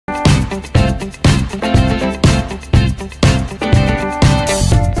Hi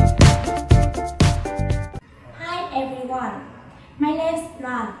everyone, my name is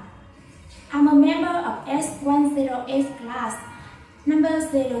Lan. I'm a member of S108 class, number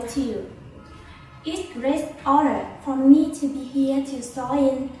 02. It's great honor for me to be here to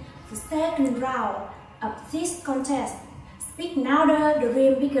join the second round of this contest. Speak louder,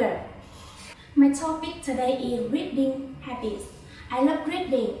 dream bigger. My topic today is reading habits. I love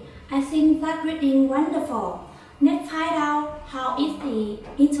reading. I think that reading wonderful. Let's find out how it is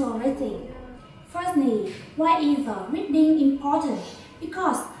interesting. Firstly, why is the reading important?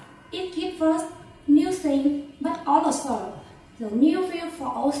 Because it gives us new things, but also the new view for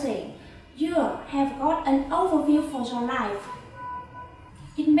all things. You have got an overview for your life.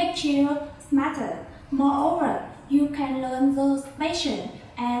 It makes you smarter. Moreover, you can learn the patience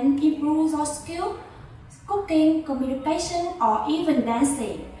and improve your skill, cooking, communication, or even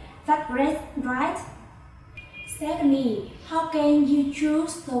dancing. That's great, right? Secondly, how can you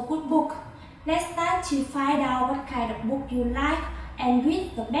choose the good book? Let's start to find out what kind of book you like and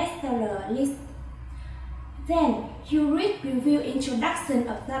read the bestseller list. Then, you read review introduction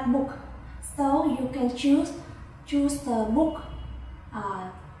of that book, so you can choose the book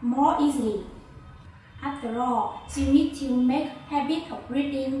more easily. After all, you need to make habit of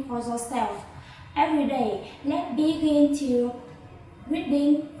reading for yourself. Every day, let's begin to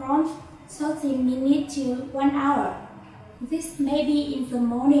reading from 30 minutes to 1 hour. This may be in the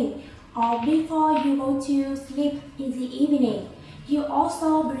morning or before you go to sleep in the evening. You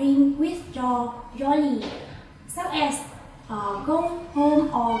also bring with your jolly, such as go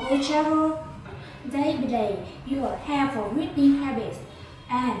home or go travel. Day by day, you will have a reading habit,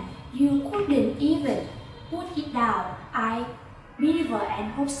 and you couldn't even put it down. I believe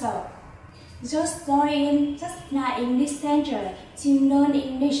and hope so. Just join the English Center to learn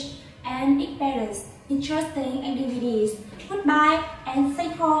English and experience interesting activities. Goodbye and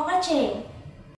thanks for watching.